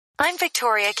I'm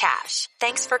Victoria Cash.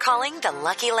 Thanks for calling the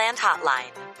Lucky Land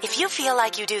Hotline. If you feel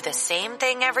like you do the same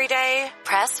thing every day,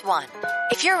 press 1.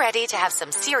 If you're ready to have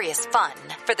some serious fun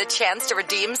for the chance to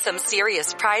redeem some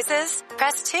serious prizes,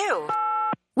 press 2.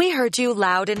 We heard you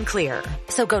loud and clear.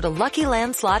 So go to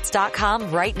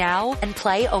LuckyLandSlots.com right now and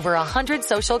play over 100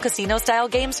 social casino-style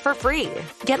games for free.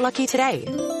 Get lucky today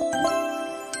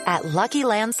at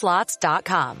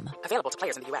LuckyLandSlots.com. Available to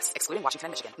players in the U.S., excluding Washington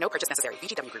and Michigan. No purchase necessary.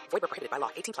 VGW Group. Void where prohibited by law.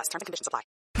 18+. Terms and conditions apply.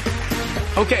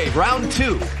 Okay, round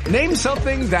 2. Name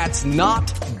something that's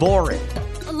not boring.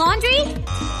 A laundry?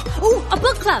 Ooh, a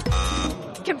book club.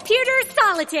 Computer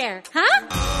solitaire, huh?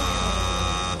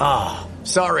 Ah,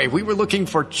 sorry. We were looking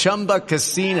for Chumba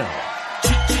Casino.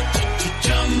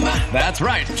 That's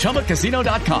right.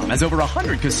 ChumbaCasino.com has over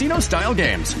 100 casino-style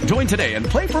games. Join today and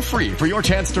play for free for your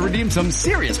chance to redeem some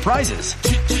serious prizes.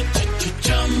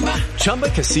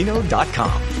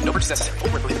 ChumbaCasino.com. No purchase necessary.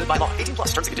 Void where prohibited by law. 18+.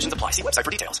 Terms and conditions apply. See website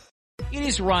for details. It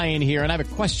is Ryan here, and I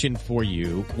have a question for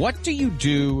you. What do you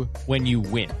do when you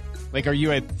win? Like, are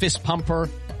you a fist pumper,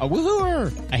 a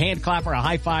woo-hooer, a hand clapper, a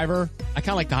high-fiver? I kind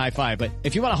of like the high-five, but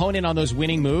if you want to hone in on those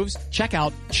winning moves, check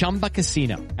out Chumba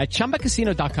Casino. At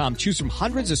ChumbaCasino.com, choose from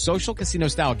hundreds of social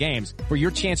casino-style games for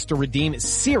your chance to redeem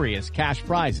serious cash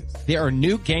prizes. There are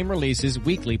new game releases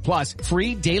weekly, plus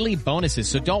free daily bonuses,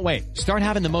 so don't wait. Start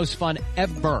having the most fun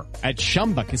ever at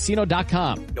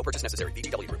ChumbaCasino.com. No purchase necessary.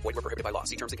 VGW Group. Void where prohibited by law.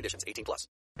 See terms and conditions. 18+.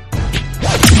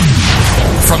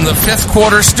 From the Fifth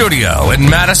Quarter Studio in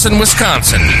Madison,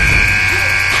 Wisconsin,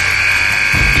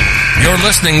 you're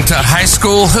listening to High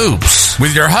School Hoops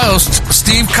with your hosts,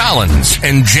 Steve Collins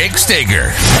and Jake Stager.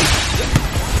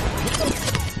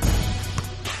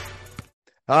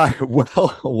 Hi,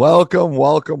 well,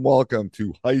 welcome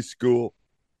to High School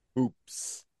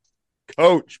Hoops.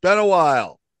 Coach, been a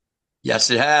while. Yes,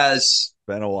 it has.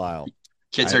 Been a while.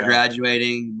 Kids are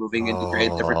graduating, moving into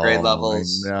different grade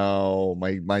levels. No,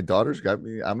 my daughter's got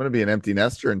me. I'm going to be an empty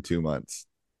nester in 2 months.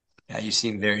 Yeah, you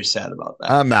seem very sad about that.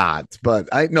 I'm not, but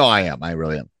I am. I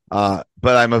really am.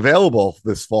 But I'm available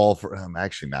this fall I'm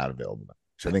actually not available.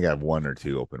 I think I have 1 or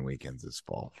 2 open weekends this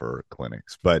fall for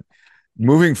clinics. But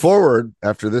moving forward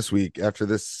after this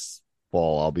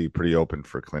fall, I'll be pretty open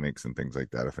for clinics and things like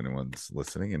that. If anyone's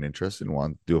listening and interested and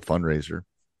want to do a fundraiser,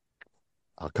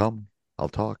 I'll come. I'll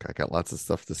talk. I got lots of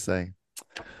stuff to say.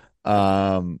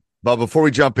 But before we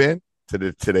jump in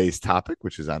to today's topic,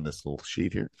 which is on this little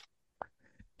sheet here,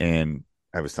 and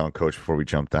I was telling Coach before we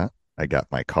jumped on, I got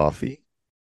my coffee.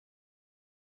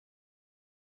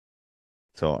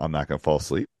 So I'm not going to fall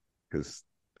asleep because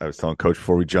I was telling Coach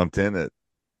before we jumped in that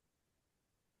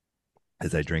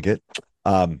as I drink it,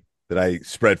 that I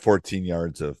spread 14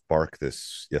 yards of bark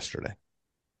yesterday.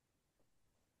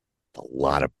 A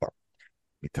lot of bark.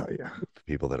 Let me tell you,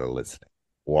 people that are listening,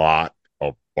 lot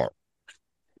of bark.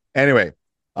 Anyway,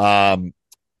 let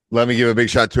me give a big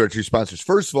shout out to our 2 sponsors.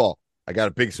 First of all, I got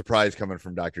a big surprise coming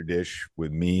from Dr. Dish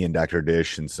with me and Dr.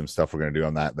 Dish and some stuff we're going to do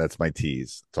on that. That's my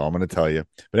tease. That's all I'm going to tell you.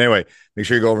 But anyway, make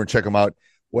sure you go over and check them out.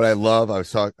 What I love, I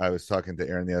was talking to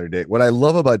Aaron the other day. What I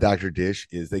love about Dr. Dish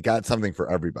is they got something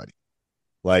for everybody.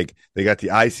 Like they got the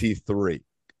IC3,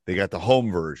 they got the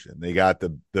home version, they got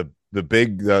the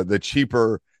big, the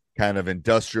cheaper kind of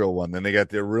industrial one. Then they got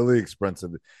the really expensive.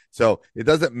 So it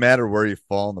doesn't matter where you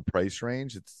fall in the price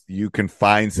range. You can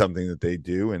find something that they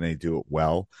do and they do it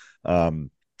well.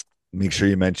 Make sure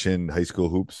you mention High School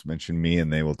Hoops, mention me,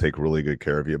 and they will take really good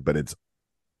care of you, but it's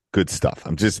good stuff.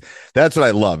 That's what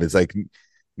I love. It's like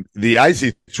the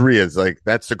IC3 is like,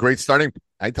 that's a great starting.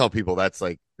 I tell people that's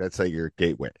like your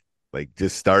gateway, like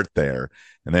just start there.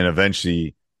 And then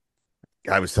eventually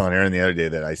I was telling Aaron the other day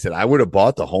that I said I would have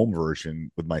bought the home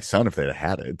version with my son if they'd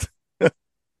had it. They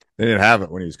didn't have it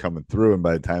when he was coming through, and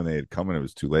by the time they had come in, it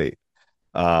was too late.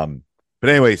 But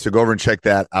anyway, so go over and check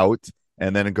that out,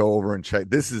 and then go over and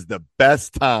check. This is the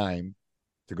best time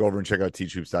to go over and check out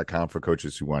teachhoops.com for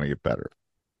coaches who want to get better.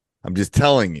 I'm just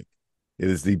telling you, it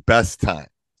is the best time.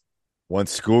 Once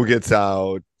school gets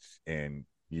out and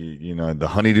you know the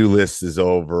honeydew list is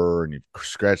over and you've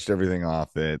scratched everything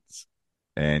off it,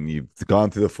 and you've gone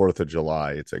through the 4th of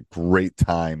July, it's a great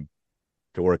time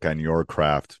to work on your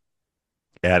craft,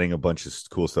 adding a bunch of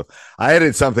cool stuff. I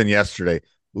added something yesterday.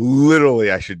 Literally,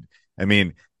 it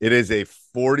is a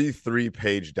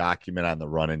 43-page document on the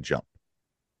run and jump.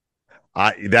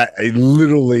 That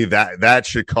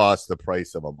should cost the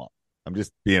price of a month. I'm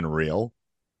just being real.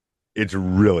 It's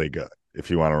really good if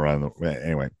you want to run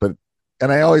anyway. And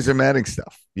I always am adding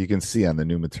stuff. You can see on the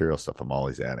new material stuff I'm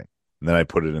always adding. And then I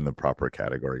put it in the proper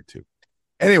category too.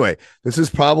 Anyway, this is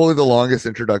probably the longest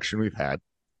introduction we've had,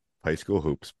 High School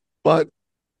Hoops, but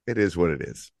it is what it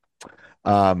is.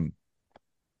 Um,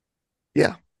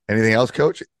 yeah. Anything else,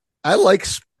 Coach? I like.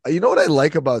 You know what I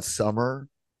like about summer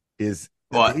is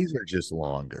the What? days are just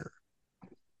longer.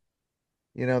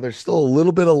 There's still a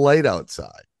little bit of light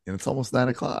outside, and it's almost 9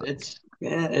 o'clock.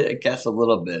 I guess a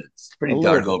little bit. It's pretty A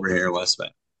dark little. over here in West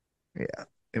Bay. Yeah,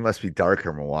 it must be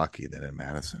darker in Milwaukee than in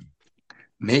Madison.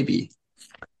 Maybe.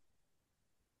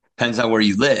 Depends on where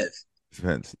you live.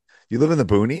 Depends. You live in the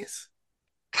boonies?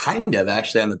 Kind of,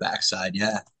 actually, on the backside,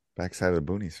 yeah. Backside of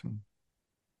the boonies.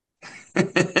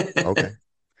 Okay.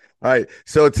 All right.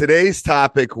 So today's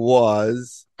topic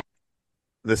was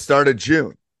the start of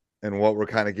June and what we're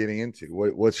kind of getting into.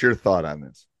 What's your thought on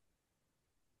this?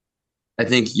 I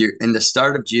think you're in the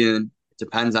start of June. It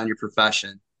depends on your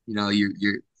profession.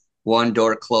 Your one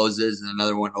door closes and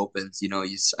another one opens.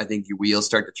 I think your wheels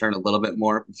start to turn a little bit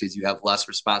more because you have less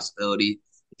responsibility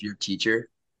if you're a teacher,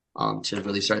 to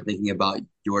really start thinking about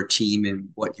your team and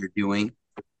what you're doing.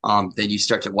 Then you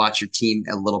start to watch your team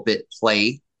a little bit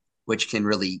play, which can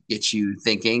really get you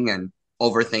thinking and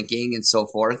overthinking and so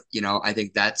forth. I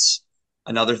think that's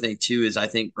another thing too, is I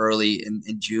think early in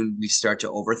June, we start to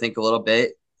overthink a little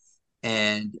bit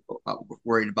and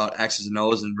worried about X's and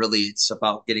O's. And really it's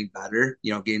about getting better,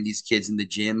 getting these kids in the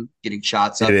gym, getting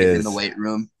shots up, getting in the weight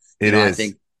room. I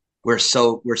think we're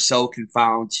so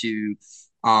confounded to,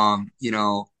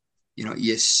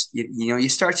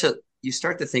 you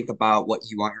start to think about what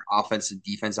you want your offense and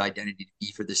defense identity to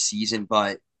be for the season,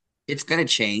 but it's going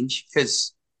to change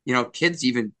because,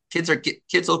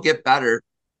 kids will get better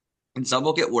and some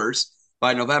will get worse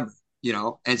by November,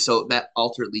 and so that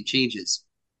ultimately changes.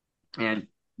 And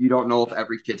you don't know if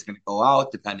every kid's going to go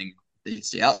out, depending if they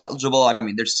stay eligible. I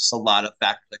mean, there's just a lot of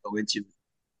factors that go into it.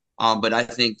 But I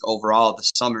think overall, the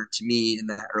summer to me in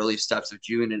the early steps of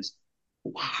June is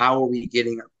how are we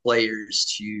getting our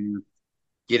players to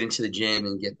get into the gym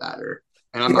and get better?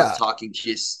 And I'm not talking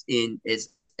just in as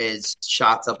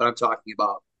shots up, but I'm talking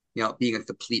about, being a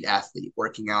complete athlete,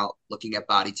 working out, looking at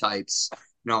body types,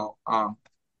 and I'm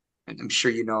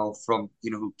sure from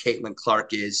who Caitlin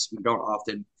Clark is. We don't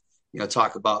often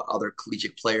talk about other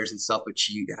collegiate players and stuff, but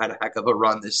she had a heck of a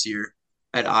run this year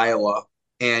at Iowa,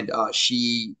 and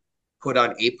she put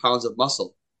on 8 pounds of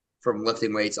muscle from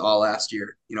lifting weights all last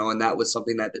year, and that was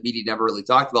something that the media never really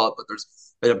talked about, but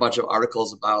there's been a bunch of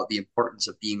articles about the importance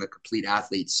of being a complete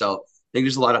athlete. So I think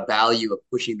there's a lot of value of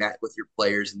pushing that with your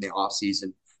players in the off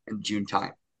season and June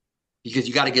time, because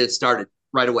you got to get it started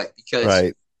right away,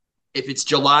 because if it's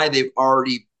July, they've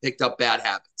already picked up bad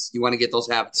habits. You want to get those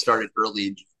habits started early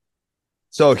in June.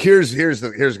 So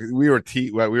we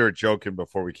were joking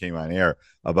before we came on air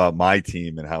about my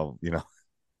team and how,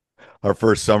 our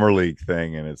first summer league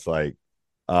thing. And it's like,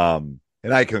 and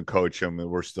I can coach them, and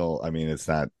we're still, I mean, it's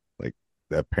not like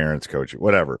that parents coach it,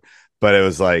 whatever, but it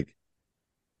was like,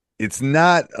 it's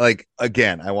not like,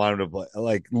 again, I wanted to play,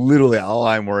 like, literally all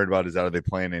I'm worried about is, are they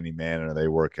playing any man and are they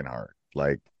working hard?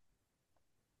 Like,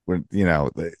 when,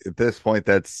 at this point,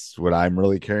 that's what I'm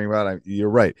really caring about. You're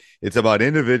right. It's about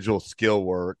individual skill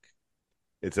work.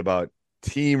 It's about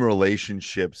team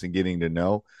relationships and getting to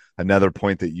know. Another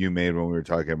point that you made when we were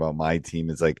talking about my team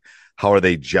is like, how are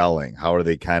they gelling? How are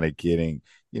they kind of getting,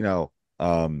 the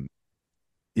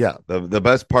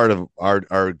best part of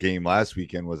our game last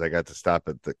weekend was I got to stop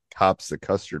at the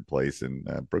Custard place in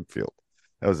Brookfield.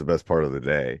 That was the best part of the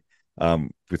day.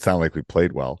 It sounded like we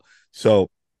played well. So,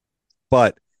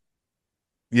 but,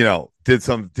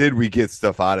 did we get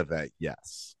stuff out of that?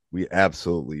 Yes, we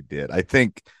absolutely did. I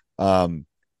think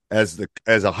as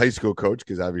a high school coach,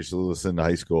 because obviously listen to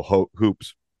high school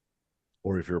hoops,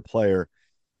 or if you're a player,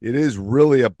 it is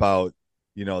really about,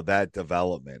 that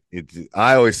development.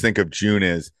 I always think of June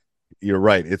as, you're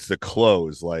right, it's the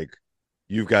close. Like,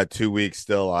 you've got 2 weeks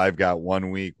still, I've got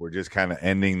 1 week. We're just kind of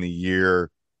ending the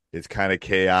year. It's kind of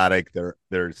chaotic.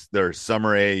 There's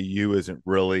summer AAU isn't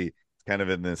really kind of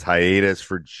in this hiatus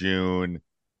for June.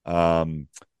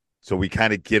 So we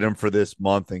kind of get them for this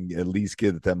month and at least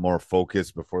get them more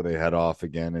focused before they head off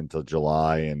again until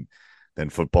July, and then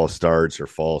football starts or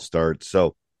fall starts.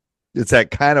 So it's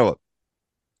that kind of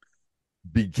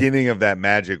beginning of that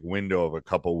magic window of a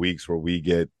couple weeks where we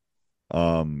get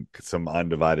some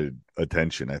undivided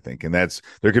attention, I think. And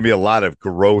there can be a lot of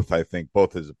growth, I think,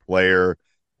 both as a player,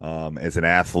 as an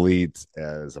athlete,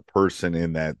 as a person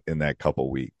in that couple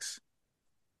weeks.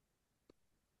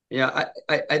 Yeah,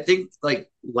 I think, like,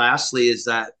 lastly is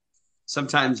that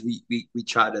sometimes we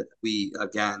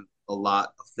again, a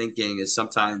lot of thinking is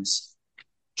sometimes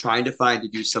trying to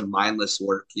do some mindless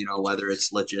work, whether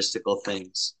it's logistical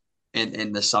things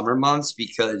in the summer months,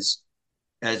 because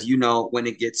as you know, when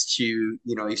it gets to,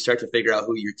 you start to figure out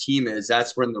who your team is,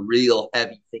 that's when the real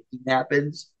heavy thinking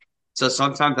happens. So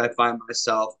sometimes I find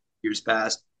myself years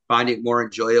past finding it more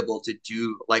enjoyable to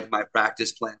do like my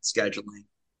practice plan scheduling,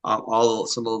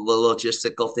 some of the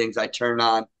logistical things. I turn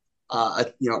on,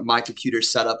 my computer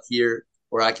set up here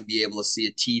where I can be able to see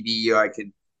a TV, or I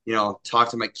can,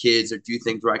 talk to my kids or do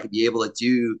things where I can be able to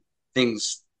do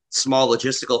things, small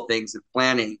logistical things and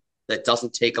planning that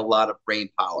doesn't take a lot of brain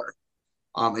power.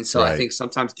 And so I think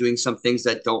sometimes doing some things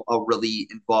that don't really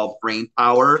involve brain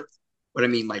power, but I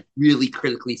mean, like really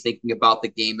critically thinking about the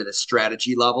game at a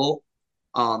strategy level,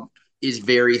 is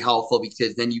very helpful,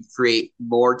 because then you create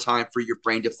more time for your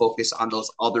brain to focus on those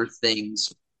other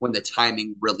things when the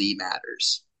timing really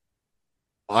matters.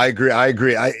 I agree.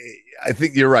 I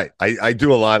think you're right. I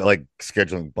do a lot of like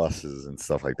scheduling buses and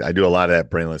stuff like that. I do a lot of that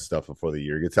brainless stuff before the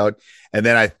year gets out. And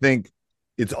then I think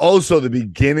it's also the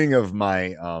beginning of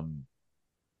my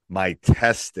my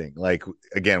testing. Like,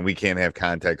 again, we can't have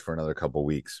contact for another couple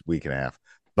weeks, week and a half.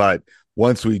 But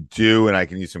once we do, and I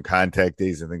can use some contact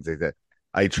days and things like that,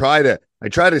 I try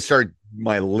to start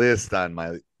my list on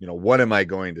my, what am I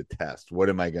going to test? What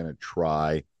am I going to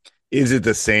try? Is it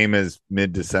the same as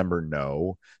mid-December?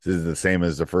 No. Is it the same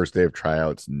as the first day of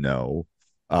tryouts? No.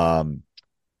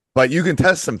 But you can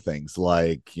test some things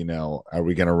like, are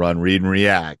we going to run read and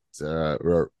react?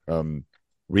 Read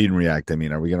and react. I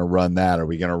mean, are we going to run that? Are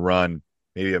we going to run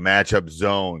maybe a matchup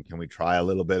zone? Can we try a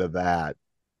little bit of that?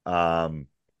 And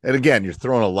again, you're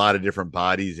throwing a lot of different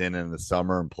bodies in the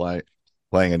summer and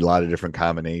playing a lot of different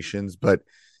combinations. But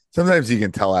sometimes you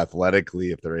can tell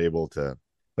athletically if they're able to.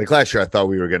 Like last year, I thought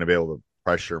we were going to be able to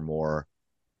pressure more.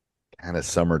 Kind of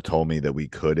summer told me that we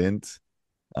couldn't.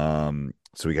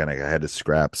 So we kind of had to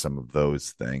scrap some of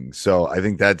those things. So I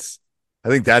think that's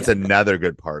another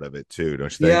good part of it too,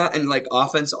 don't you think? Yeah, and like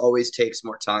offense always takes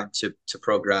more time to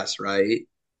progress, right?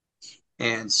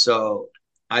 And so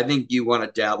I think you want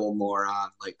to dabble more on,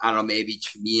 like, I don't know, maybe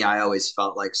to me, I always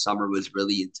felt like summer was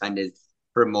really intended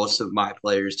for most of my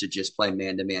players to just play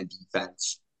man-to-man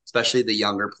defense, especially the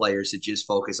younger players, to just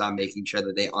focus on making sure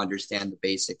that they understand the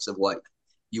basics of what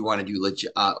you want to do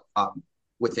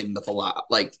within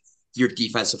like your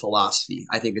defensive philosophy.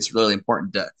 I think it's really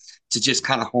important to just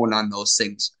kind of hone on those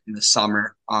things in the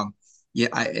summer. I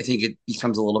think it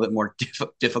becomes a little bit more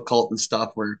difficult and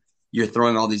stuff where you're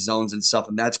throwing all these zones and stuff,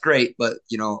 and that's great. But,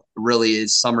 really,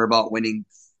 is summer about winning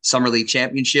summer league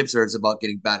championships, or is it about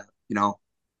getting better,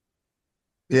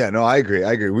 Yeah, no, I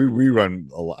agree. We run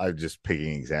a lot. I'm just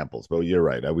picking examples, but you're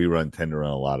right. Tend to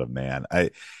run a lot of man.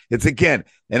 It's again,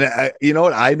 and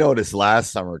what I noticed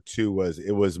last summer too was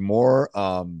it was more.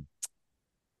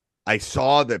 I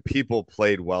saw that people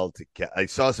played well together. I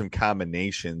saw some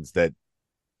combinations that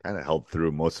kind of held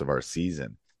through most of our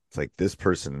season. It's like this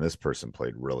person and this person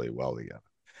played really well together.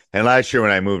 And last year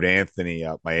when I moved Anthony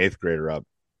up, my 8th grader up,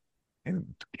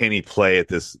 and can he play at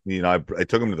this? I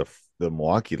took him to the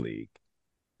Milwaukee League.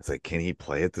 It's like, can he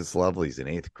play at this level? He's in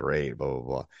 8th grade, blah, blah,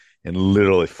 blah. And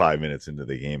literally 5 minutes into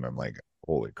the game, I'm like,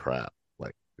 holy crap.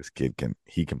 Like, this kid can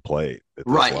play at this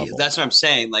level. That's what I'm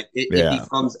saying. Like, it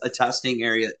becomes a testing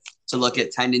area to look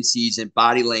at tendencies and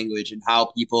body language and how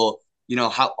people,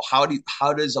 how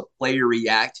does a player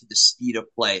react to the speed of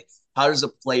play? How does a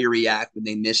player react when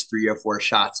they miss 3 or 4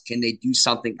 shots? Can they do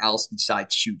something else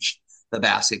besides shoot the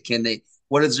basket?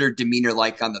 What is their demeanor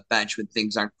like on the bench when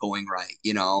things aren't going right?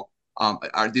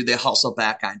 Do they hustle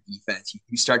back on defense?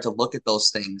 You start to look at those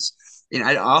things. And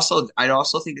I'd also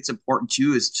think it's important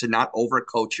too is to not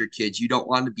overcoach your kids. You don't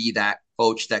want to be that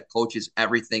coach that coaches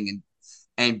everything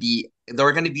and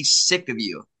they're going to be sick of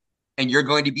you and you're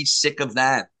going to be sick of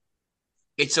them.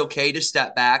 It's okay to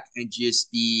step back and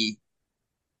just be,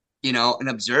 an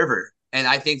observer. And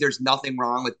I think there's nothing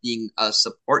wrong with being a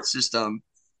support system,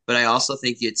 but I also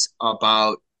think it's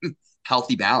about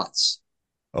healthy balance.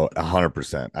 Oh,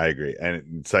 100%. I agree.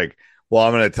 And it's like, well,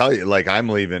 I'm going to tell you, like, I'm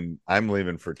leaving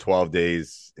for 12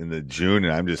 days in the June.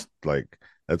 And I'm just like,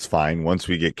 that's fine. Once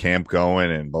we get camp going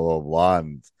and blah, blah, blah.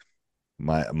 And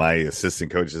my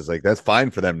assistant coach is like, that's fine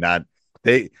for them.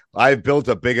 I've built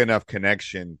a big enough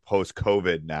connection post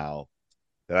COVID now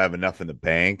that I have enough in the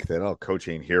bank that coach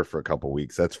ain't here for a couple of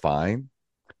weeks. That's fine.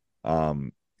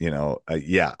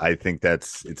 Yeah, I think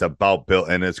it's about build,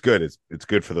 and it's good. It's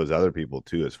good for those other people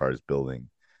too, as far as building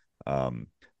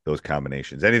those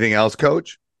combinations. Anything else,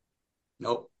 Coach?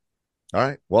 Nope. All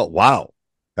right. Well, wow,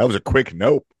 that was a quick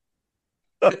nope.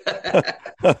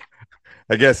 I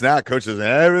guess now Coach does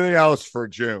everything else for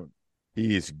June.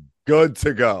 He's good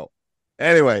to go.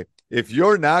 Anyway, if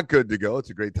you're not good to go, it's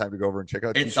a great time to go over and check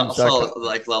out. It's also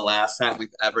like the last time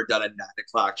we've ever done a 9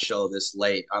 o'clock show this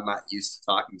late. I'm not used to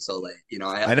talking so late. You know,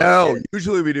 I know.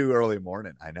 Usually we do early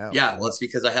morning. I know. Yeah, well, it's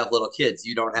because I have little kids.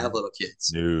 You don't have little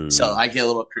kids, No. So I get a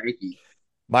little cranky.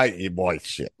 My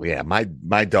shit. Yeah, my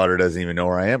daughter doesn't even know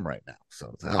where I am right now.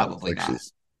 So Probably not.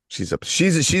 She's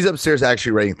upstairs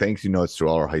actually writing thank you notes to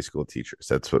all our high school teachers.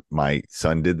 That's what my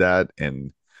son did that,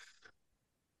 and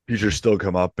teachers still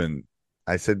come up, and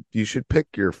I said you should pick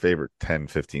your favorite 10,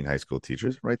 15 high school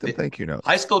teachers, write them thank you notes.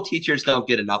 High school teachers don't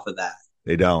get enough of that.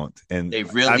 They don't, and they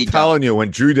really. I'm telling you,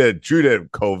 when Drew did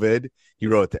COVID, he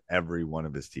wrote to every one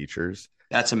of his teachers.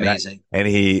 That's amazing.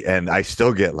 And I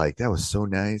still get like, that was so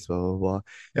nice, blah blah blah.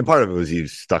 And part of it was he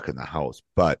was stuck in the house,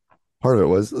 but part of it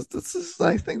was this is a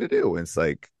nice thing to do. And it's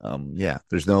like,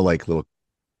 there's no like little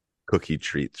cookie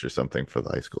treats or something for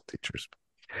the high school teachers.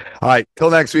 All right,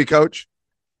 till next week, Coach.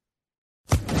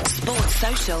 Sports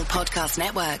Social Podcast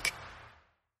Network.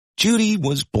 Judy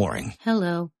was boring.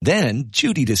 Hello. Then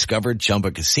Judy discovered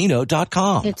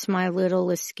ChumbaCasino.com. It's my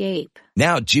little escape.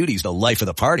 Now Judy's the life of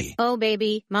the party. Oh,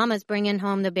 baby, mama's bringing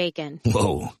home the bacon.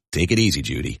 Whoa, take it easy,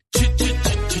 Judy.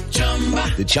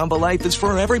 The Chumba life is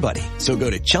for everybody. So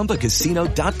go to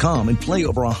ChumbaCasino.com and play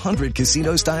over 100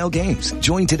 casino-style games.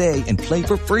 Join today and play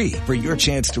for free for your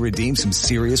chance to redeem some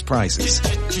serious prizes.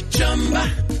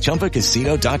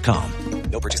 ChumbaCasino.com.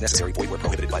 No purchase necessary. Void where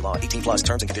prohibited by law. 18+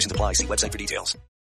 terms and conditions apply. See website for details.